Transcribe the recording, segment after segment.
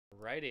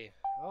Alrighty.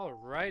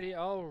 Alrighty.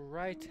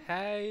 Alright.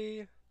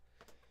 Hey.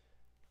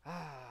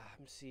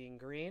 I'm seeing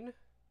green.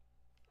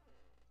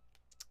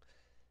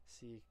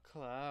 See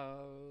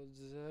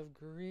clouds of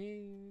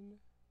green.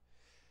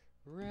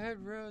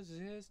 Red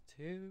roses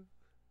too.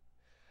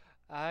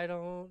 I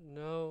don't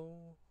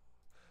know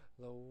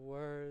the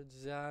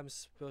words I'm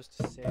supposed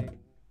to sing.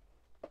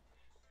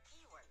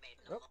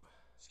 Oh.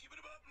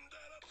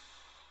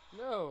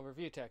 No,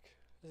 review tech.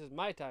 This is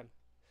my time.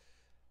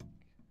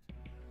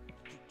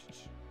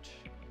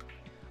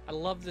 I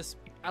love this.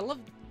 I love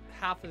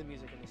half of the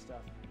music and this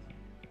stuff.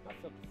 Not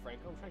Philip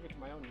Franco. I'm trying to get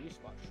to my own new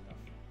spot stuff.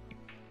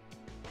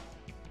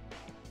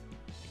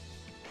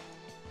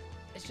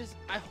 It's just,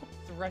 I hope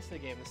the rest of the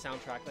game, the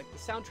soundtrack, like the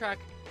soundtrack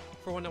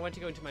for when I went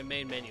to go into my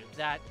main menu,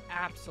 that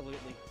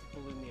absolutely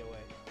blew me away.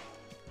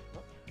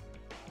 Oh.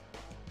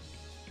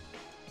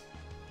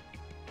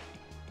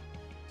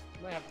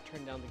 Might have to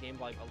turn down the game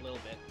volume a little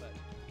bit, but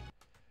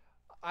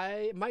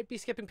I might be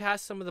skipping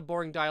past some of the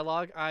boring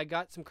dialogue. I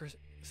got some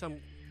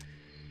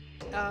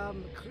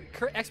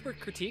expert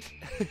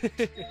critique.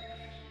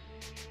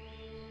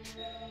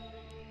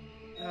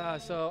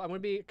 So I'm going to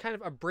be kind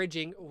of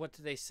abridging what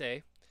they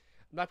say.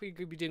 I'm not going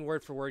to be doing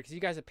word for word because you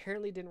guys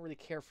apparently didn't really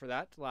care for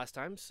that last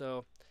time.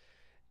 So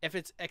if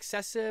it's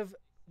excessive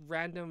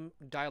random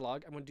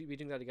dialogue, I'm going to be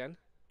doing that again.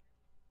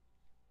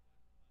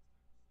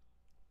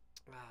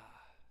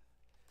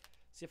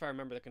 See if I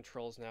remember the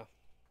controls now.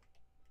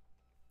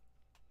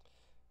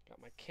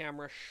 Got my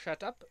camera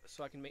shut up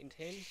so I can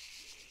maintain.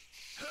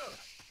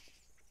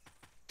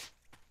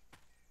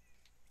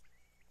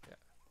 Yeah.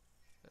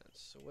 And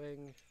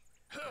swing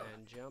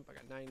and jump. I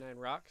got 99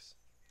 rocks.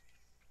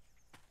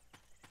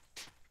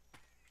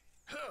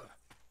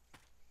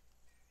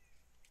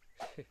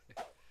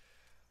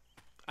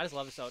 I just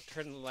love this out.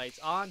 Turn the lights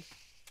on,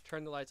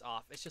 turn the lights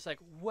off. It's just like,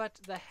 what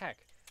the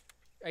heck?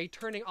 Are you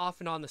turning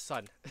off and on the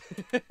sun?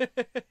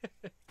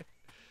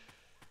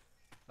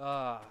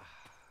 I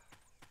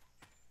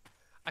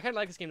kind of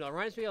like this game though. It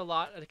reminds me a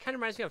lot. It kind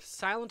of reminds me of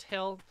Silent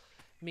Hill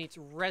meets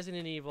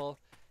Resident Evil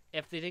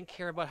if they didn't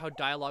care about how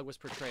dialogue was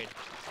portrayed.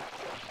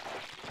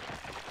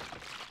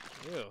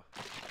 Ew.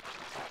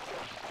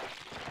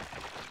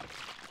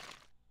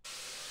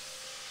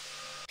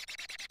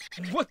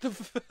 What the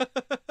f- I'm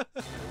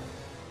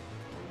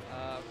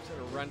just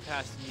gonna run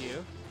past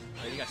you.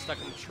 Oh, you got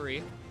stuck in the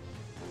tree.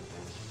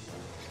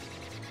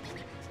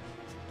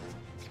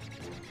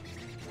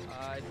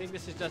 I think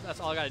this is just, that's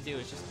all I gotta do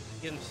is just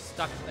get him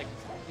stuck, like,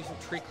 do some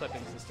tree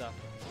clippings and stuff.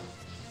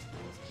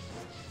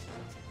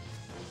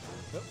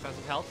 Oh, found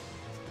some health.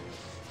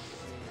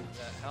 Need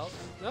that health.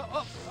 No,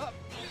 oh!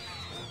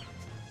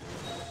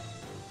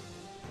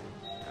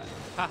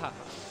 Haha.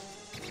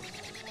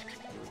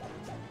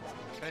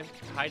 Can I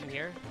hide in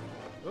here?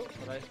 Oh,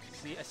 what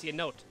I see a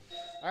note.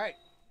 Alright,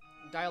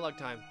 dialogue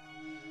time.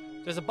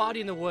 There's a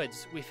body in the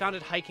woods. We found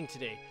it hiking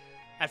today.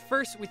 At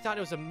first, we thought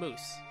it was a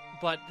moose,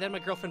 but then my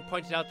girlfriend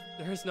pointed out that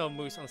there is no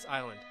moose on this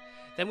island.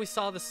 Then we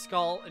saw the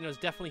skull, and it was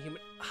definitely human.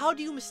 How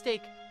do you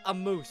mistake a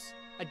moose,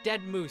 a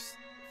dead moose,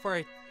 for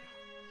a...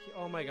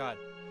 Oh my god.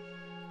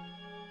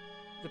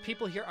 The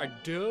people here are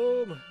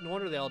dumb. No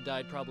wonder they all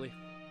died, probably.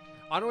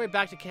 On our way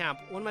back to camp,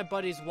 one of my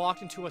buddies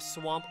walked into a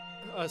swarm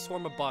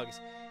of bugs.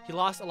 He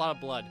lost a lot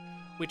of blood.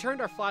 We turned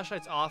our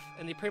flashlights off,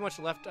 and they pretty much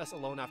left us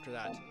alone after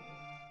that.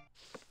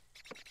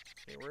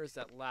 Okay, where is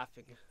that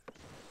laughing?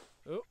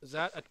 Oh, is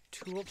that a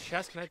tool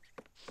chest? Can I...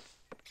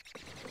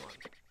 Come on.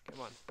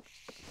 Come on.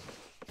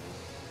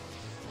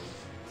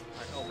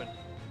 Alright, open.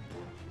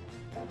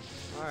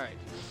 Alright.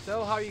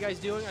 So, how are you guys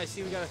doing? I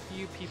see we got a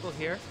few people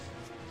here.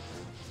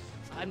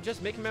 I'm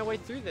just making my way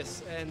through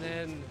this, and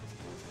then...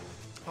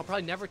 I'll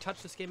probably never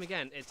touch this game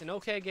again. It's an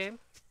okay game.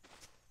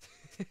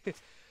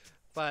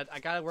 But I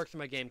gotta work through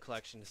my game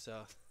collection,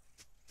 so...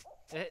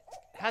 It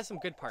has some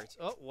good parts.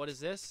 Oh, what is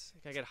this?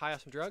 Can I get high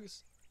off some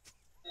drugs?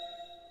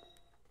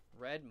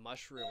 Red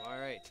mushroom,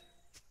 alright.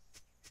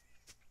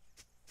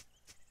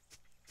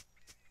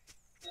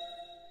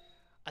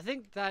 I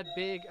think that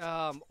big,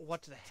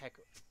 what the heck?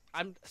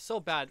 I'm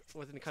so bad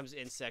when it comes to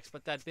insects,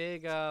 but that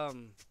big, bug,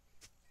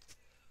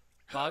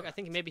 I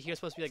think maybe he was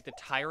supposed to be like the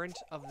tyrant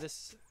of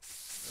this,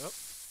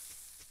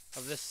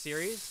 of this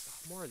series.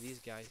 Oh, more of these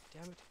guys,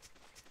 damn it.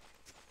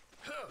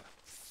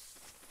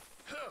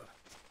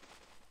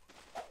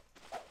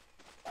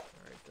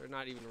 Alright, they're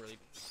not even really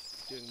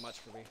doing much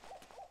for me.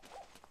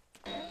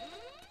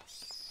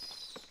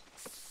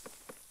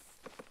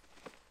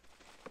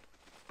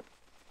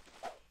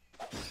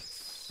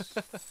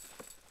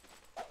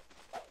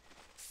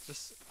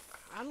 This,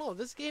 I don't know,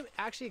 this game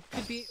actually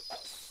could be,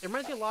 it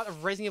reminds me a lot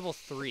of Resident Evil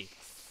 3.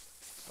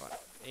 Come on,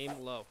 aim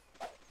low.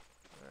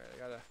 Alright, I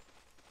gotta,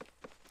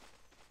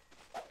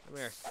 come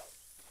here.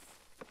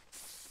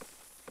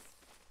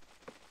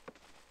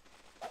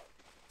 Oh,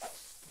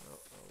 a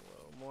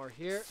little more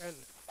here, and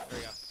there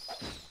we go.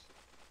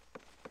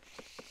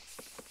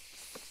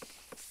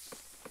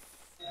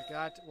 I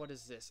got, what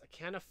is this? A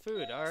can of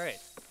food, alright.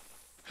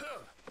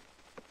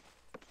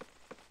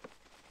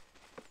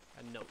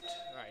 A note.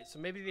 Alright, so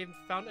maybe they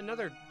found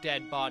another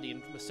dead body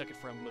and mistook it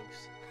for a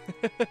moose.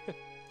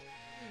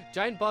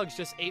 Giant bugs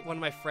just ate one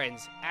of my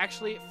friends.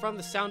 Actually, from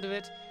the sound of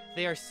it,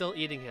 they are still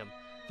eating him.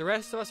 The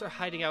rest of us are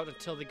hiding out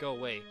until they go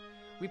away.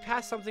 We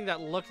passed something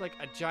that looked like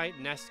a giant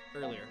nest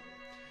earlier.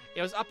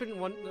 It was up in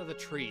one of the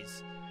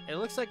trees. It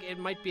looks like it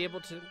might be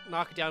able to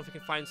knock it down if we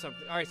can find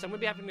something. Alright, so I'm going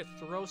to be having to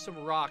throw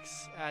some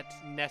rocks at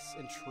nests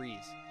and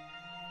trees.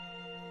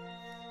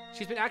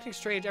 She's been acting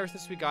strange ever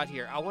since we got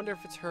here. I wonder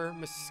if it's her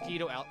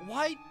mosquito island.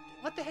 Why?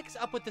 What the heck's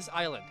up with this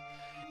island?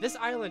 This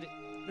island,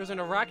 there's an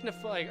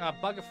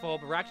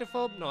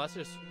arachnophobe. No, that's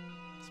just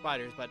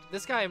spiders. But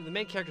this guy, the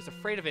main character, is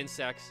afraid of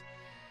insects.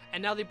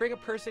 And now they bring a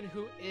person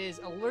who is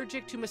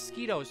allergic to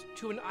mosquitoes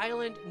to an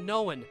island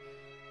known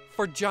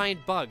for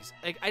giant bugs.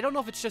 Like, I don't know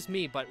if it's just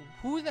me, but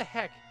who the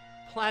heck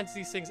plans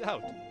these things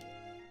out?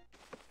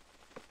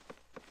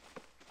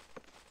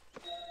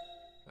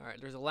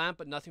 Alright, there's a lamp,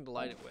 but nothing to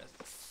light it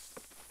with.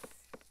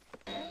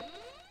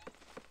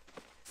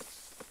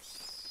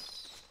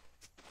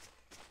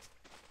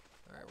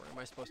 Alright, where am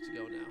I supposed to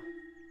go now?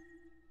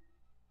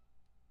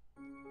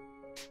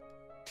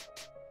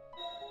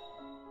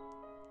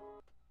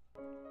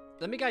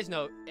 Let me guys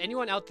know,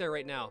 anyone out there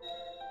right now,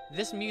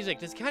 this music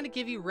does kind of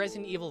give you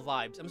Resident Evil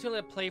vibes. I'm just going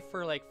to let it play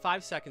for like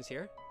 5 seconds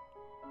here.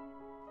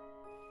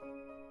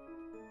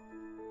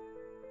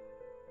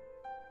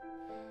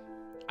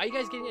 Are you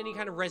guys getting any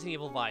kind of Resident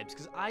Evil vibes?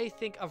 Because I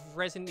think of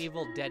Resident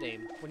Evil Dead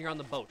Aim when you're on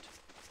the boat.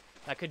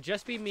 That could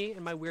just be me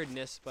and my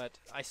weirdness, but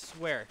I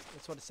swear,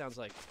 that's what it sounds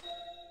like.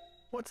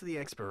 What's the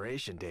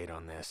expiration date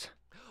on this?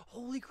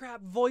 Holy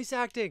crap, voice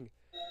acting!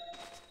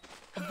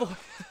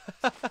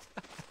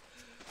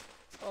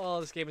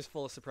 Oh, this game is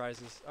full of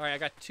surprises. Alright, I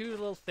got 2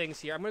 little things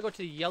here. I'm going to go to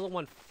the yellow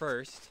one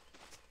first.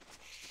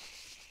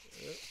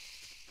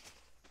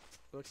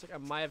 Looks like I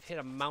might have hit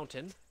a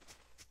mountain.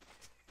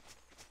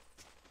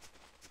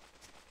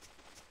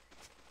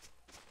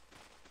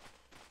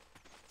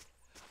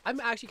 I'm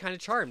actually kind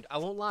of charmed. I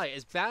won't lie.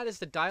 As bad as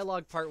the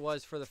dialogue part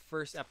was for the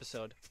first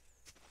episode,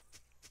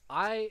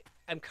 I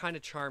am kind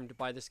of charmed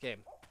by this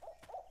game.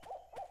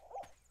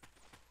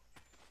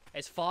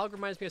 Its fog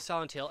reminds me of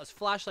Silent Hill. Its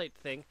flashlight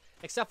thing,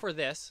 except for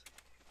this.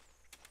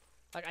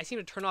 Like, I seem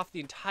to turn off the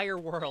entire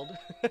world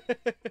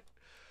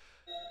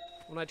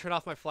when I turn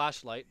off my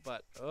flashlight,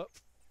 but... Oh.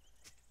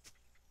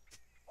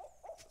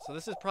 So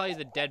this is probably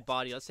the dead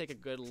body. Let's take a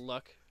good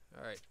look.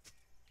 Alright.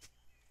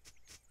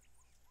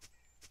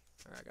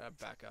 Alright, I gotta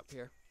back up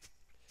here.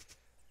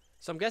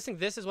 So I'm guessing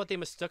this is what they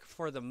mistook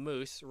for the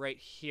moose right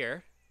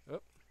here.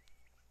 Oh.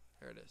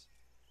 There it is.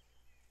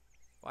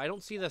 Well, I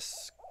don't see the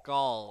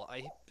skull.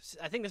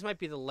 I think this might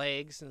be the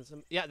legs and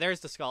some... Yeah, there's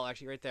the skull,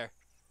 actually, right there.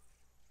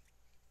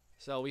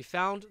 So we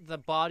found the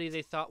body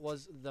they thought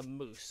was the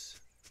moose.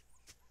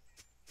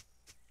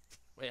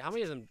 Wait, how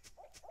many of them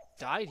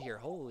died here?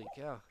 Holy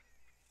cow.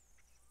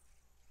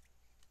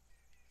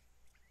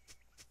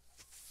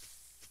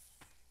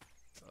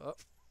 Oh.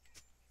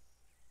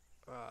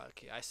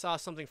 Okay, I saw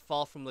something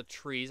fall from the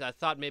trees. I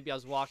thought maybe I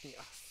was walking...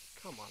 Oh,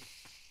 come on.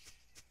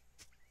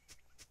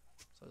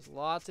 So there's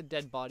lots of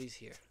dead bodies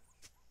here.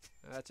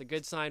 That's a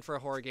good sign for a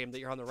horror game that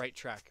you're on the right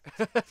track.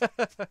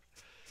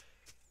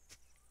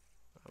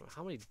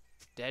 How many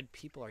dead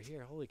people are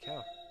here? Holy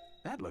cow.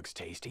 That looks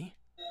tasty.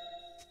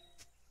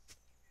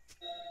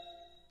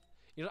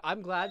 You know,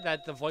 I'm glad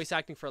that the voice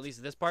acting for at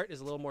least this part is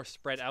a little more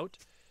spread out.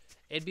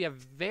 It'd be a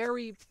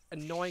very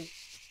annoying...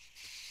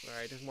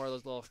 Alright, there's more of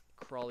those little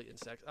crawly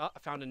insects. Oh, I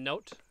found a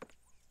note.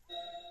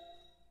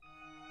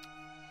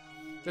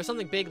 There's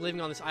something big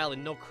living on this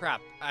island. No crap.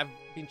 I've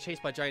been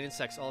chased by giant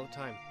insects all the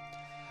time.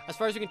 As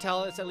far as we can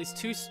tell, it's at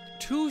least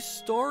two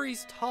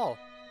stories tall.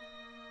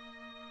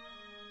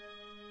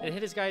 It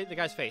hit the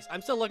guy's face.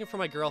 I'm still looking for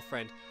my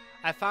girlfriend.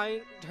 I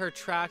found her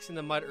tracks in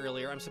the mud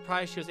earlier. I'm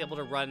surprised she was able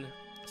to run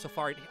so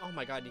far. Oh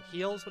my god, in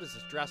heels? What is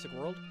this, Jurassic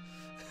World?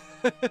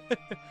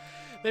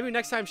 Maybe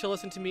next time she'll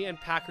listen to me and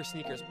pack her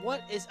sneakers.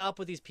 What is up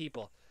with these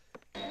people?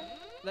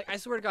 Like, I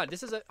swear to God,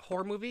 this is a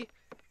horror movie,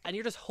 and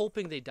you're just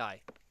hoping they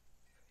die.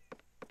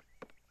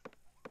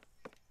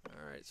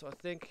 Alright, so I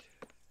think...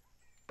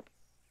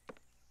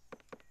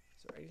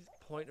 Is there any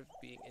point of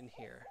being in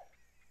here?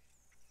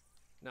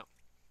 No.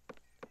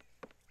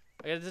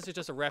 I guess this is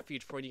just a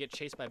refuge for when you get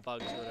chased by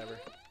bugs or whatever.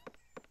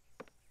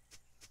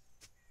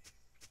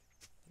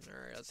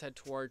 Alright, let's head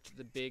towards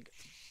the big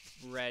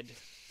red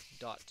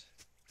dot.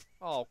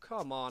 Oh,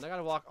 come on. I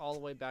gotta walk all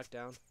the way back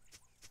down.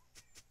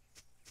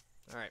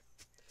 Alright.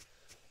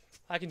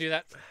 I can do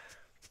that.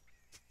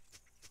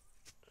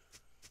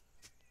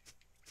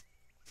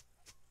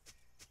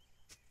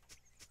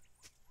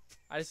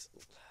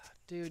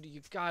 Dude, you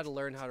gotta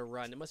learn how to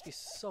run. It must be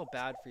so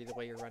bad for you the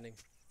way you're running.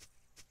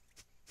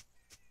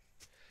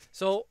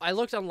 So, I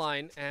looked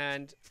online,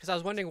 and... Because I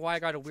was wondering why I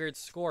got a weird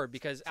score,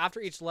 because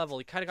after each level,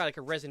 you kind of got like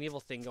a Resident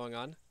Evil thing going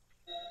on.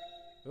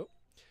 Oh.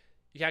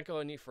 You can't go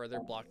any further.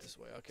 Block this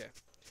way. Okay.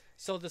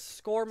 So, the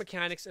score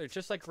mechanics are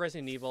just like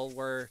Resident Evil,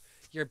 where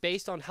you're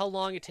based on how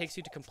long it takes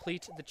you to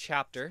complete the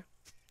chapter,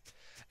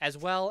 as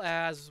well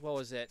as, what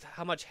was it,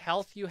 how much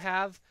health you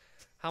have,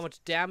 how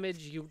much damage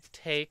you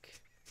take,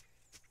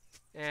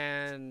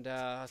 and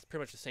it's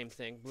pretty much the same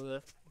thing.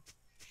 Blech.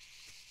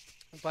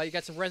 But you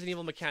got some Resident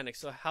Evil mechanics.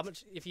 So how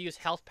much, if you use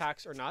health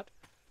packs or not.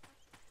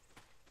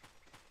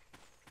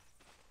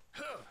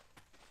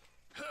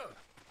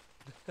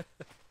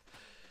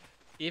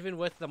 Even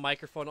with the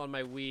microphone on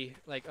my Wii,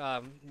 like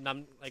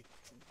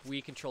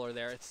Wii controller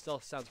there, it still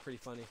sounds pretty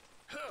funny.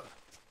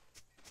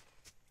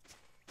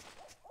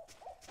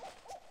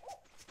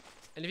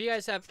 And if you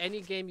guys have any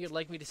game you'd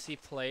like me to see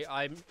play,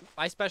 I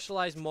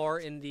specialize more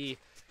in the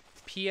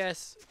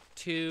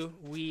PS2,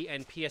 Wii,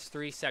 and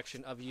PS3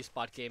 section of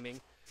U-Spot Gaming,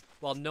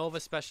 while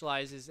Nova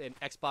specializes in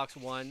Xbox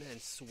One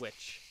and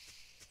Switch.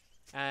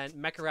 And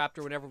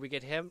Mecharaptor, whenever we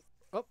get him...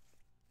 Oh!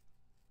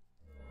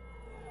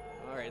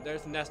 Alright,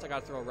 there's the nest I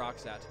gotta throw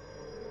rocks at.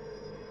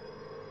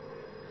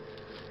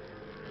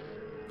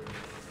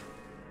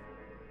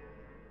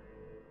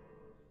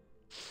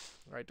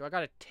 Alright, do I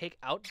gotta take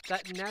out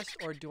that nest,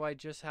 or do I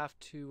just have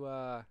to,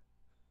 Oh.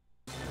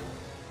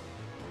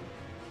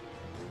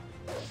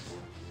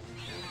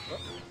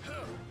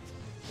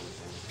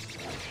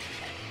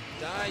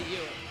 Die,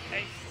 you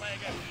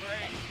eight-legged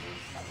freak!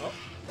 Oh.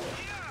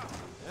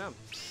 Damn.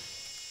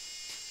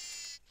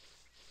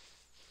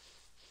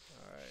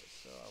 Alright,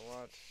 so I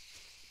want...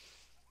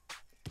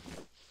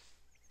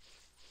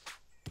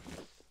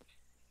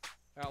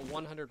 I got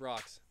 100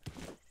 rocks.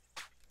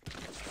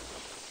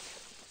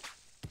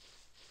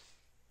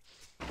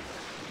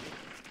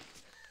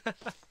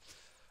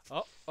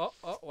 Oh,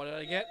 what did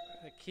I get?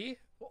 A key?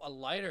 Oh, a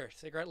lighter.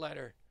 Cigarette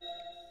lighter.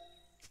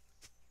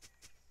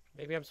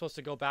 Maybe I'm supposed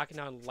to go back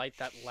now and light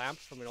that lamp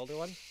from an older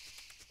one?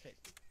 Okay,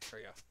 there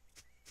we go.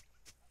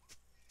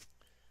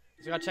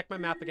 So I gotta check my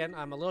map again.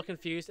 I'm a little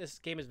confused. This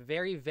game is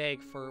very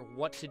vague for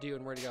what to do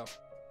and where to go.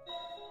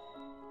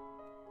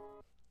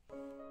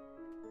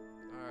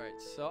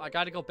 Alright, so I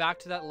gotta go back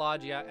to that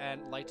loggia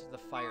and light the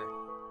fire.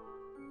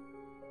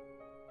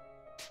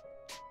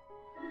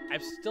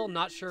 I'm still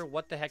not sure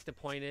what the heck the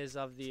point is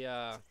of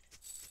the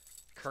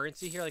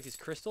currency here, like these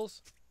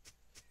crystals.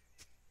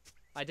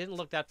 I didn't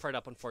look that part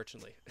up,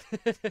 unfortunately.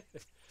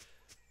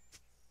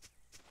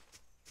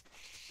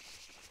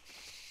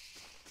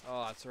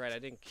 Oh, that's right. I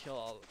didn't kill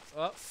all...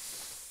 Oh. What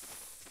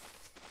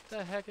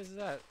the heck is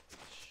that?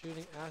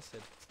 Shooting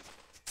acid.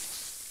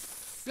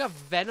 We got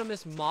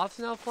venomous moths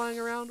now flying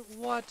around?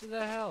 What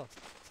the hell?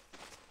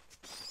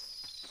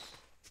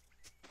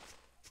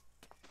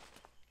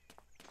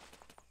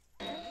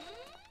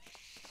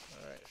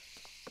 Alright.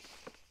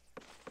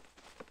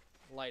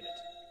 Light it.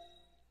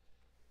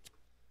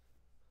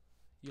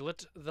 You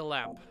lit the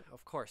lamp,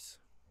 of course.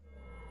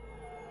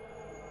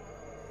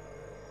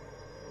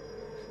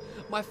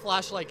 My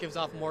flashlight gives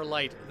off more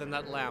light than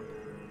that lamp.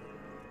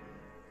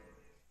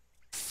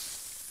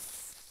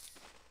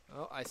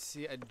 Oh, I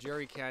see a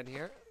jerry can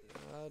here.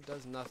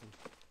 Does nothing.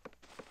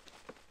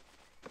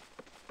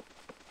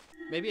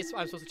 Maybe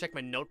I'm supposed to check my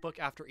notebook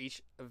after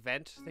each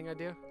event thing I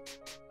do.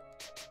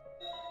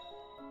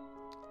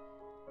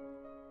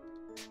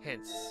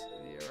 Hints.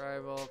 The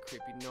arrival,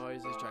 creepy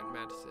noises, giant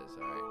mantises.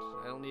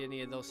 Alright, I don't need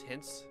any of those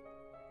hints.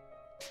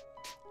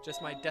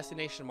 Just my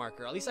destination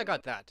marker. At least I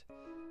got that.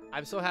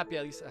 I'm so happy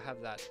at least I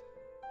have that.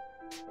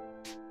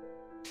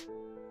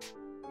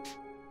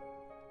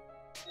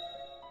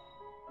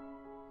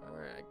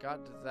 Alright, I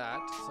got that.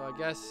 So I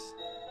guess...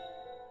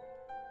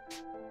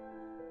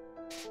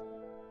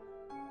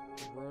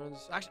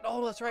 ruins... Actually,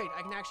 oh, that's right.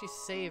 I can actually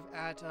save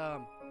at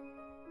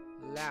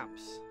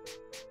lamps.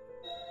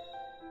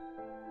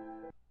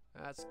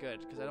 That's good,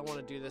 because I don't want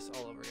to do this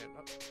all over again.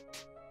 Oh.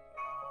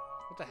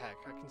 What the heck?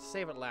 I can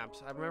save at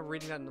lamps. I remember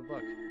reading that in the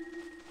book.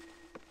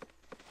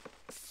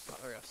 Oh,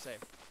 there we go. Save.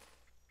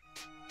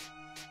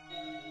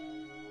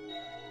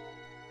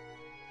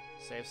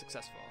 Save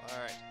successful.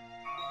 Alright.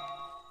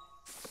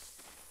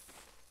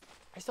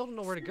 I still don't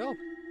know where to go.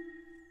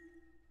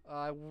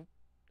 I'm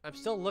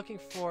still looking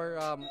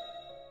for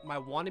my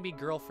wannabe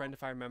girlfriend,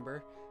 if I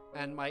remember,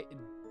 and my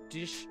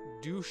douche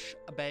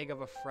bag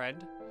of a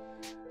friend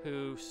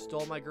who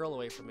stole my girl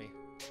away from me.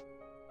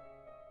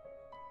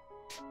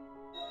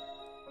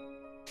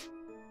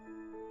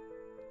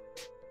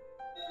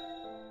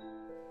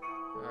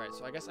 Alright,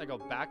 so I guess I go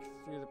back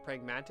through the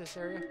praying mantis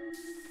area.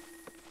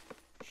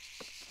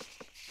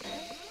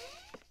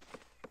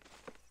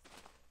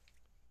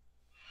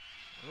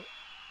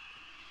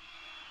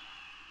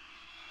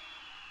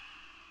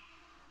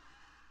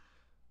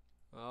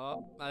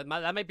 Oh, that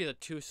might be the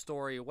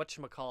two-story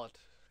whatchamacallit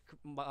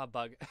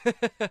bug.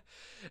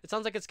 It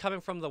sounds like it's coming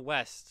from the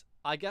west.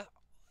 I guess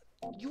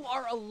you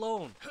are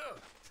alone.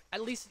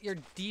 At least your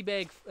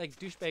d-bag, like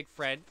douchebag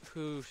friend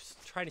who's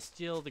trying to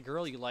steal the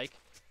girl you like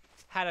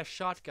had a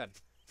shotgun.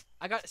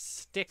 I got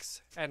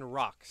sticks and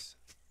rocks.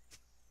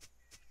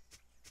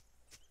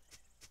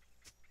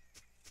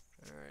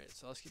 Alright,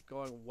 so let's keep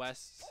going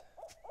west.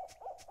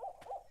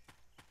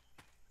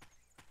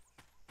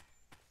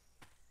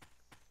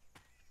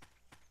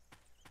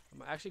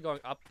 Am I actually going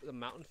up the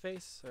mountain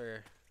face,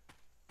 or...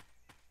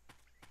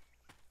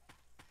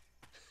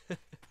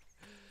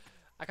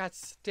 I got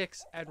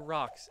sticks and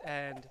rocks,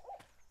 and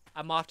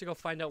I'm off to go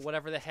find out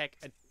whatever the heck.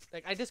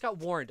 Like, I just got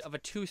warned of a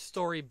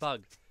 2-story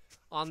bug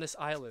on this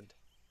island.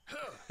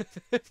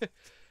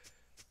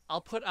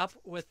 I'll put up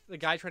with the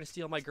guy trying to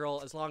steal my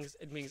girl as long as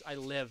it means I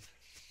live.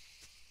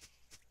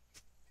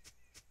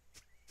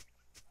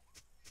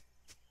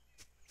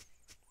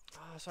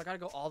 Oh, so I gotta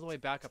go all the way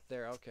back up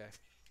there. Okay.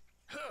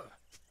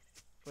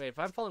 Wait, if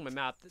I'm following my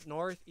map,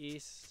 north,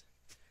 east.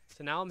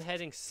 So now I'm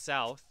heading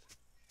south.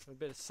 A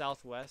bit of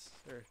southwest.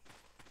 Or,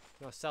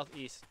 no,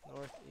 southeast.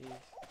 Northeast.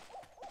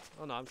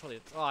 Oh no, I'm totally.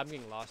 Oh, I'm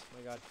getting lost.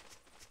 My god.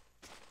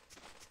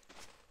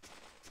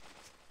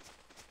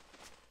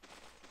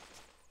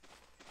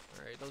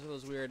 Alright, those are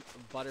those weird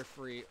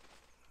butterfree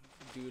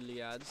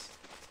dualiads.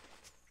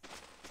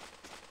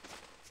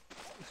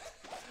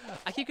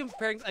 I keep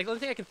comparing. Like, the only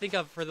thing I can think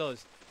of for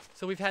those.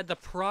 So we've had the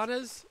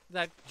piranhas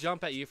that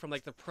jump at you from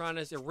like the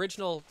piranhas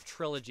original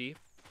trilogy,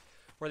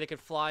 where they could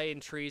fly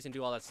in trees and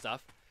do all that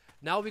stuff.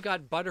 Now we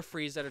got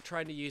butterfrees that are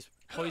trying to use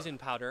poison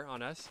powder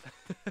on us.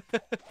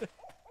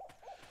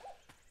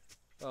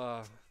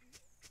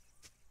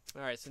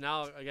 Alright, so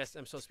now I guess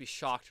I'm supposed to be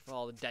shocked for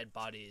all the dead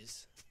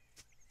bodies.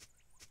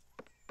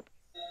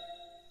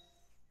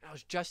 I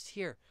was just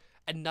here,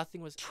 and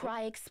nothing was...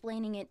 Try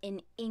explaining it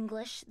in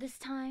English this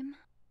time.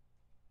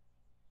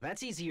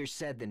 That's easier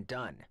said than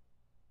done.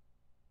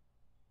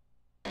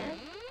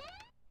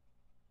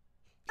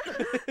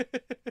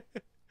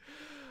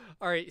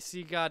 Alright, so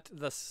you got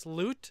the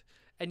Sloot,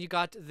 and you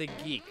got the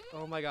Geek.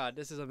 Oh my god,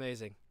 this is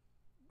amazing.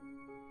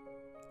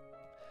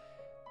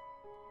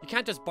 You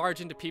can't just barge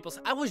into people's...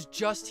 I was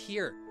just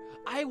here.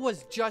 I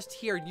was just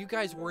here, and you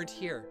guys weren't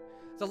here.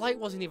 The light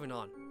wasn't even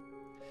on.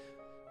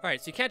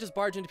 Alright, so you can't just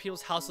barge into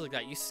people's houses like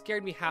that. You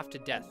scared me half to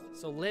death.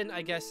 So Lynn,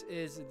 I guess,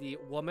 is the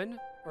woman.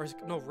 Or,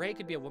 no, Ray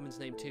could be a woman's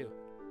name, too.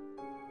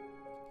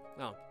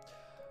 No.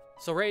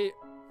 So, Ray,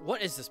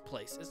 what is this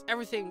place? Is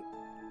everything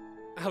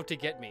out to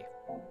get me?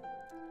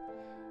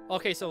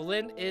 Okay, so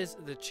Lynn is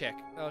the chick.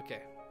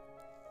 Okay.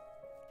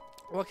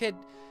 Well, kid,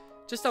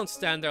 just don't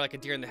stand there like a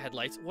deer in the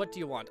headlights. What do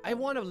you want? I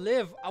want to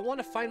live. I want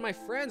to find my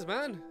friends,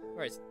 man.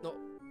 Alright, no.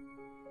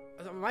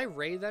 Am I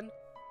Ray, then?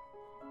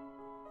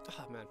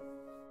 Oh, man.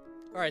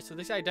 Alright, so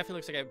this guy definitely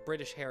looks like a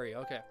British Harry.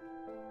 Okay.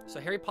 So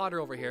Harry Potter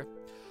over here.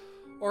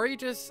 Or are you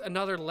just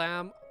another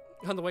lamb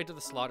on the way to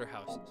the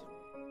slaughterhouse?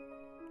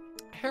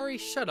 Harry,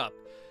 shut up.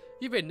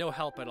 You've been no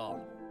help at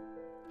all.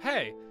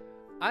 Hey,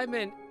 I'm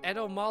an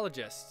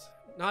entomologist,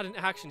 not an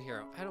action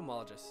hero.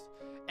 Entomologist.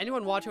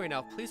 Anyone watching right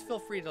now, please feel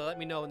free to let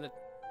me know in the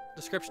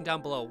description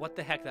down below what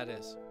the heck that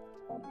is.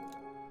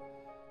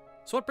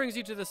 So what brings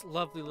you to this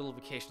lovely little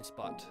vacation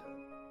spot?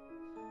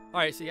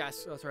 Alright, so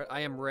yes, that's right.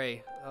 I am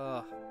Ray.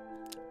 I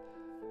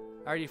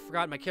already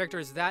forgot. My character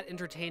is that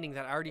entertaining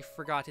that I already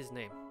forgot his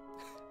name.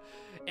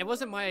 It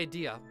wasn't my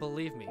idea,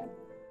 believe me.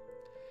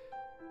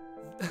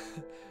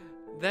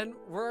 Then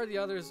where are the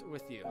others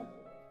with you?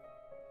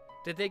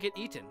 Did they get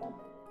eaten?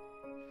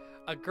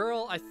 A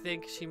girl, I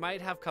think she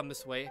might have come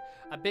this way.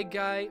 A big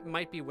guy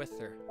might be with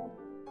her.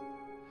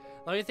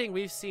 The only thing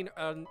we've seen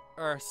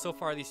are so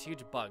far these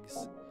huge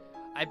bugs.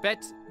 I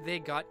bet they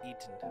got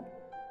eaten.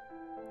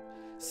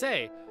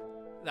 Say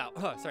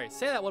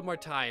that one more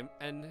time,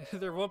 and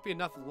there won't be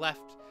enough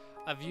left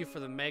of you for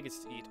the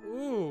maggots to eat.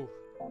 Ooh.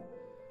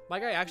 My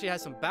guy actually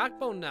has some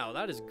backbone now.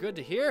 That is good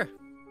to hear.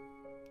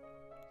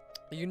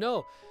 You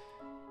know,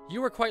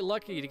 you were quite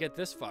lucky to get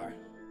this far.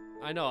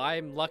 I know,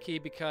 I'm lucky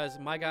because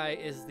my guy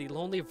is the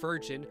lonely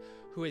virgin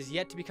who is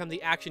yet to become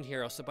the action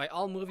hero. So by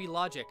all movie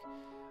logic,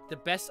 the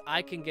best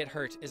I can get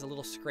hurt is a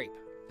little scrape.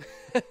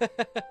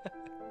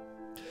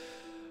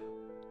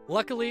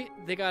 Luckily,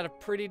 they got a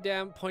pretty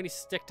damn pointy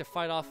stick to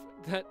fight off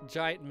that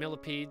giant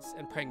millipedes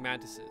and praying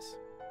mantises.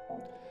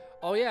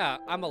 Oh yeah,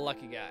 I'm a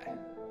lucky guy.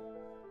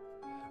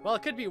 Well,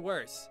 it could be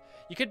worse.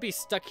 You could be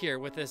stuck here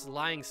with this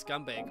lying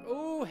scumbag.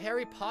 Ooh,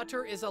 Harry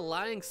Potter is a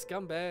lying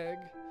scumbag.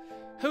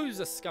 Who's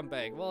a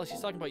scumbag? Well, she's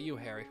talking about you,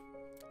 Harry.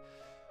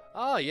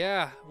 Oh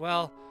yeah,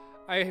 well,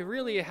 I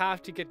really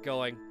have to get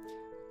going.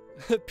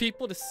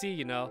 People to see,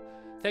 you know.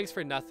 Thanks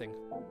for nothing.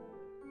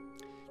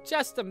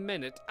 Just a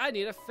minute, I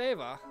need a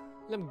favor.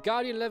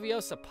 Limgardian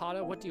Leviosa,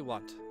 Potter, what do you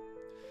want?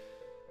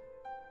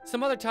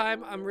 Some other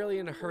time, I'm really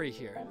in a hurry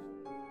here.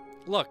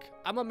 Look,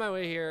 I'm on my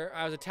way here.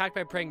 I was attacked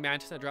by a praying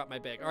mantis and I dropped my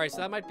bag. Alright,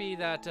 so that might be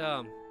that,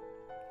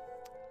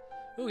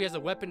 Ooh, he has a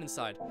weapon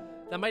inside.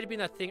 That might have been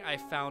that thing I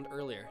found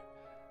earlier.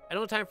 I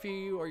don't have time for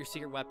you or your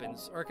secret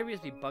weapons. Or it could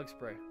just be bug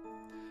spray.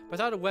 But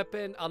without a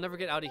weapon, I'll never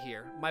get out of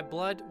here. My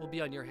blood will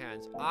be on your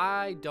hands.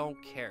 I don't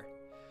care.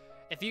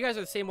 If you guys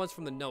are the same ones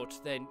from the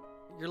note, then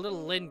your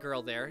little Lynn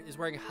girl there is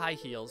wearing high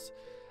heels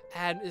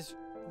and is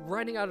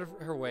running out of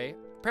her way.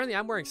 Apparently,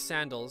 I'm wearing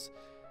sandals.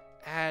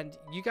 And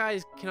you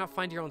guys cannot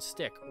find your own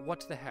stick.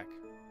 What the heck?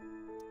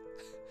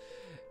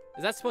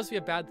 Is that supposed to be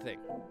a bad thing?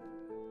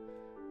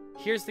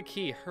 Here's the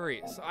key.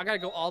 Hurry. So I gotta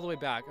go all the way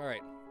back.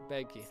 Alright.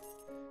 Bag key.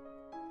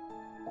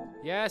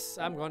 Yes,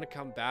 I'm going to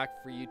come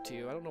back for you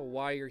two. I don't know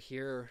why you're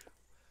here.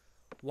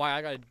 Why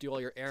I gotta do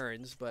all your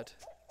errands, but...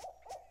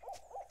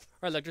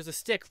 Alright, look. There's a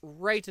stick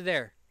right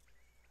there.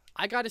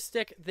 I got a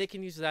stick. They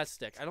can use that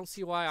stick. I don't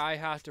see why I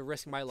have to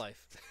risk my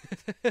life.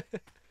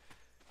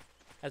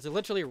 As they're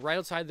literally right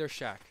outside their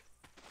shack.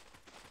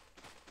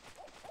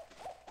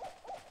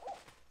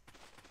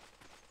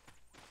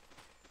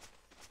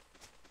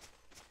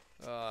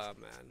 Oh,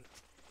 man.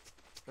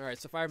 Alright,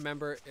 so if I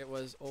remember, it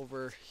was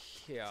over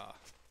here.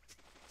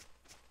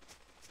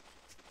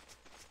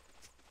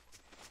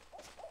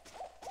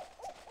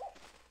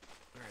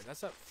 Alright,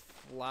 that's that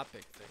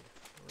flapping thing.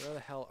 Where the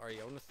hell are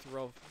you? I want to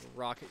throw a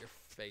rock at your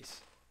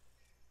face.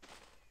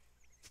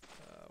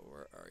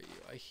 Where are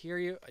you? I hear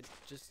you. I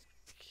just...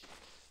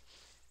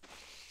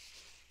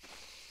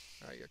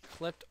 Alright, you're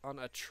clipped on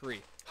a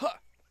tree. Huh!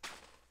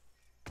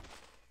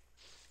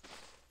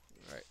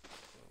 Alright,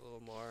 a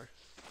little more.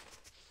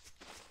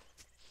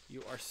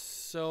 You are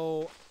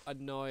so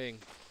annoying.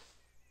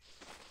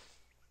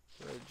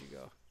 Where did you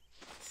go?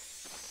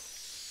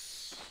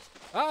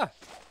 Ah!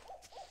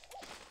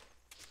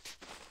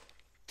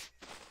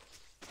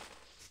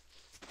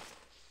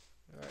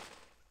 Alright.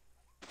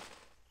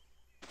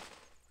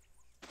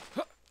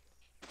 Huh!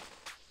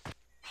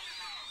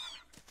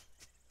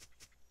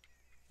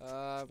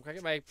 Can I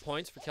get my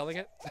points for killing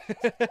it?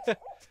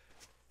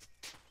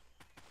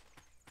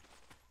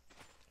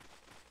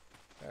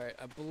 Alright,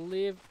 I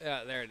believe...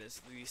 there it is.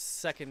 The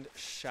second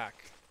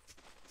shack.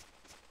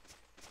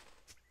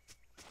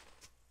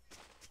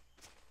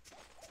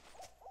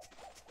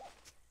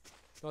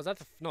 No, was that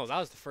the... No, that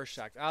was the first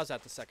shack. I was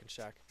at the second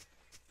shack.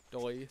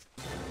 Doy.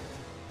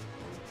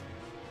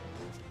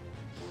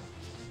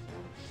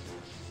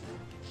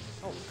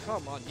 Oh,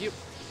 come on, you...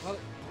 Mother...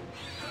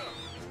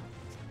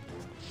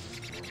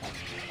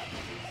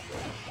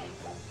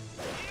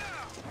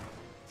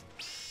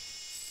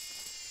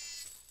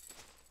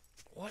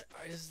 What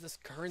is this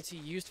currency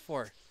used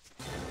for?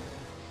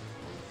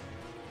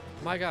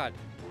 My god.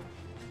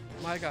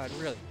 My god,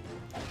 really.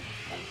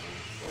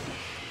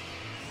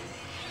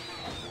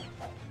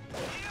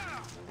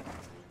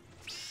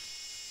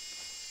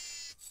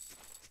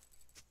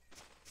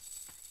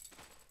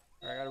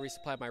 Alright, I gotta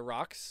resupply my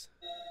rocks.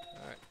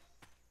 Alright.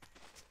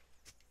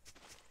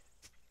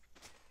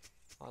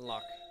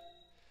 Unlock.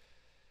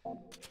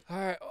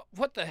 Alright,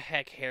 what the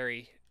heck,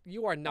 Harry?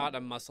 You are not a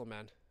muscle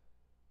man.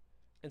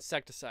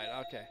 Insecticide,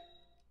 okay.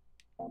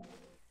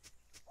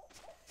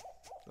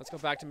 Let's go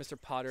back to Mr.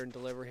 Potter and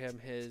deliver him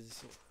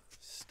his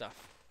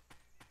stuff.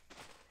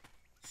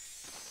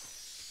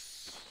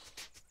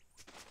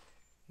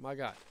 My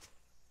god.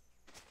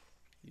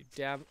 You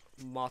damn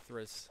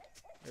Mothras.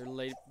 Or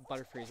late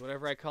Butterfrees,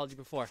 whatever I called you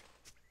before.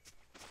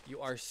 You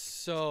are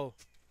so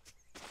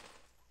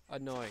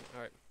annoying.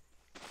 Alright.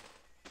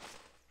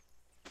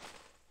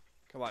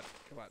 Come on,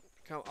 come on.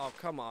 Oh,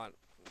 come on.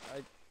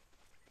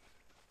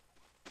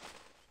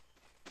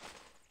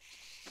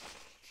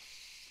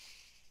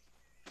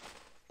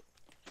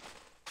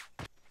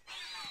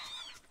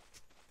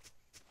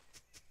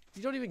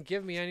 You don't even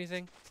give me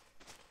anything.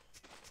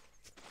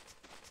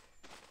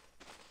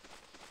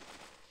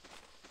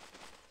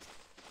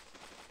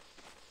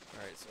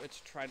 Alright, so it's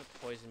trying to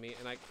poison me,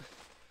 and I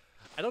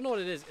don't know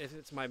what it is, if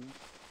it's my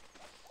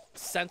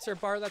sensor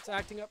bar that's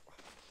acting up,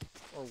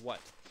 or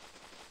what.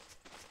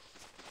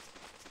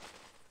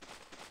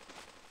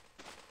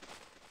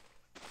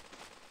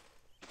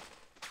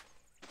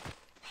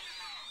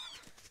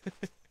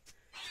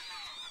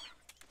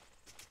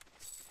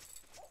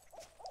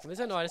 At least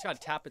I know I just gotta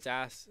tap its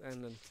ass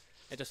and then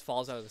it just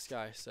falls out of the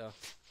sky, so.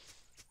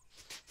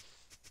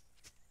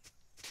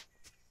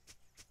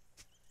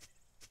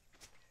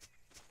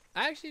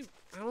 I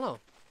don't know.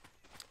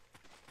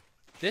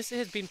 This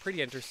has been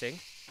pretty interesting,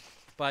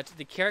 but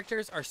the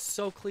characters are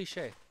so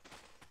cliche.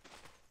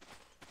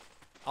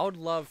 I would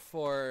love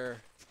for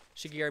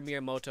Shigeru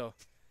Miyamoto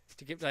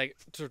to give,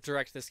 to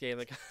direct this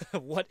game,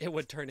 what it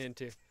would turn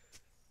into.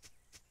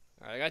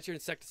 Alright, I got your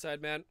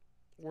insecticide, man.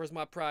 Where's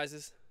my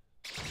prizes?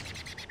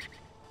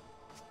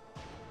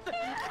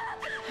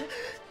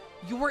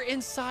 You were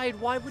inside.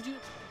 Why would you?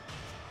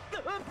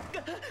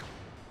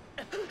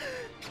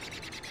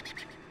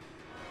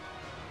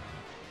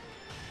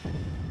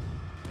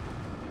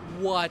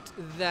 What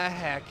the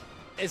heck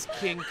is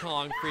King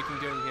Kong freaking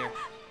doing here?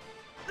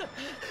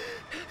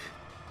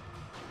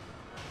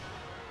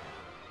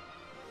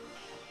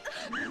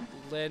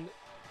 Lynn,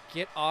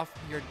 get off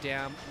your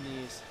damn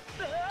knees.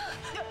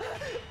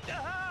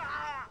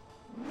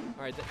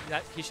 Alright,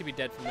 that he should be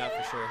dead from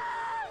that for sure.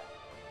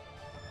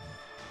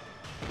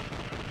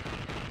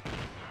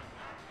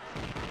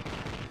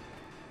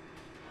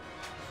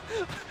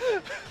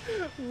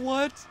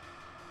 What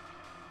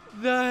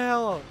the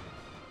hell?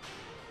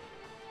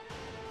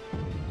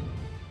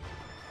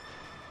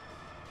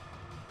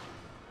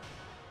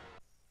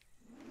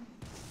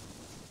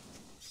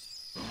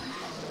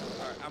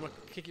 Alright, I'm gonna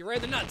kick you right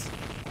in the nuts.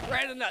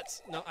 Right in the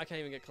nuts. No, I can't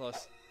even get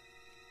close.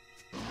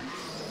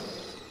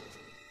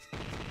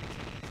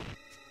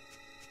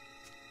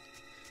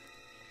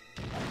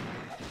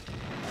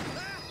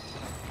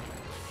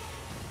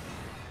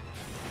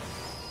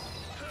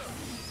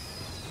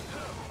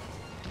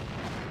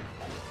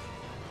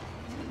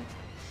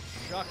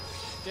 Shock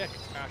stick,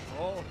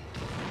 asshole.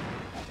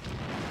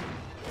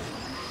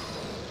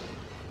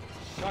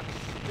 Shuck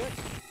stick.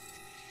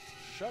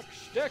 Shuck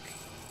stick.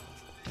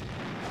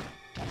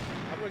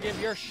 I'm gonna give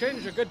your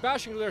shins a good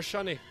bashing there,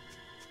 Shunny.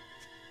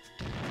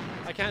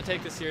 I can't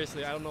take this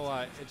seriously. I don't know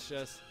why. It's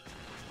just...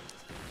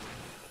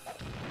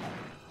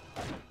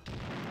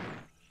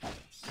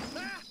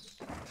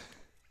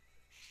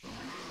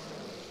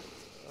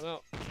 I don't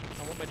know.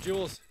 I want my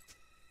jewels.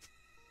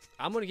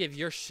 I'm gonna give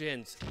your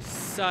shins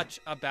such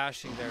a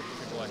bashing there,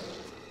 big boy.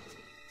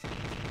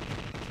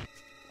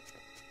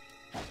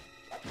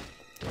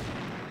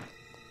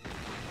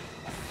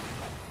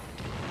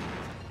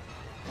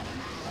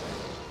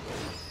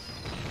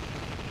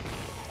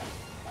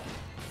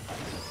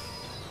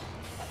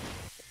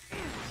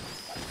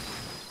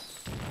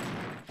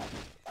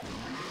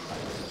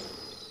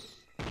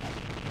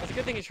 It's a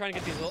good thing he's trying to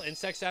get these little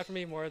insects after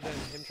me more than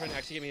him trying to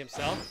actually get me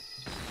himself.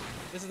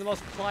 This is the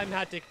most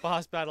climactic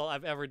boss battle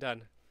I've ever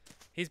done.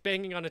 He's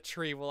banging on a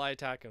tree while I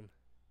attack him.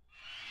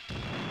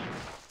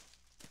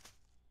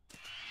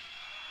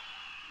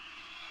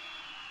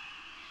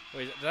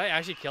 Wait, did I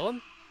actually kill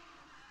him?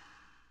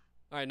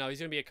 Alright, no, he's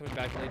gonna be coming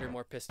back later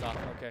more pissed off.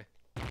 Okay.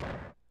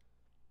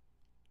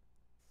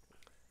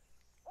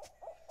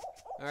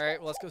 Alright,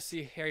 well, let's go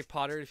see Harry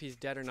Potter if he's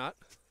dead or not.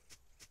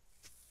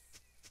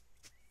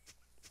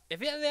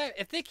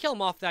 If they kill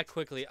him off that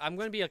quickly, I'm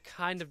gonna be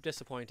kind of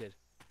disappointed.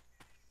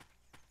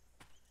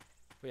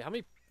 Wait, how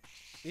many...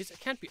 These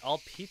can't be all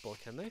people,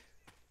 can they?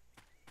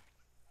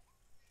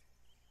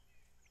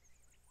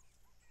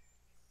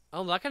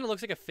 Oh, that kind of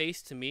looks like a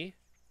face to me.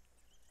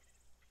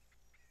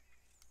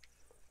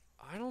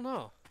 I don't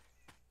know.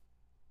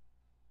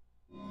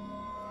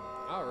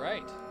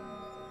 Alright.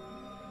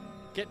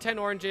 Get 10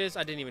 oranges.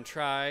 I didn't even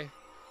try.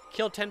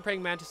 Kill 10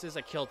 praying mantises.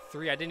 I killed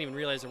 3. I didn't even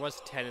realize there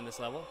was 10 in this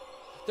level.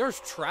 There's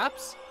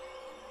traps?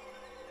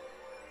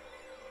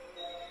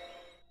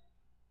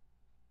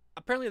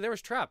 Apparently there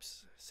was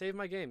traps. Save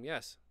my game,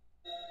 yes.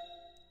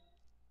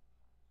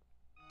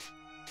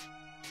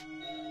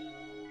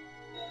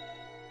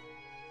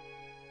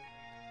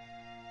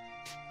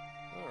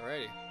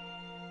 Alrighty.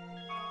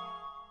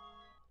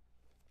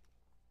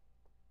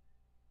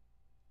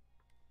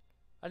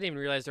 I didn't even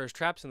realize there was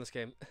traps in this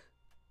game.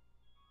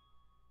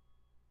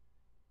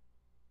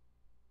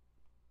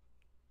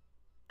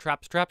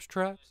 Traps, traps,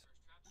 traps.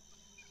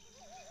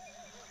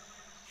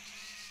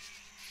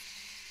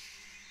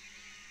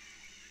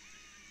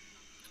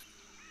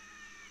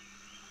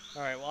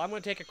 Alright, well, I'm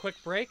going to take a quick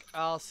break.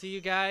 I'll see you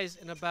guys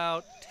in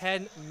about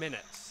 10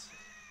 minutes.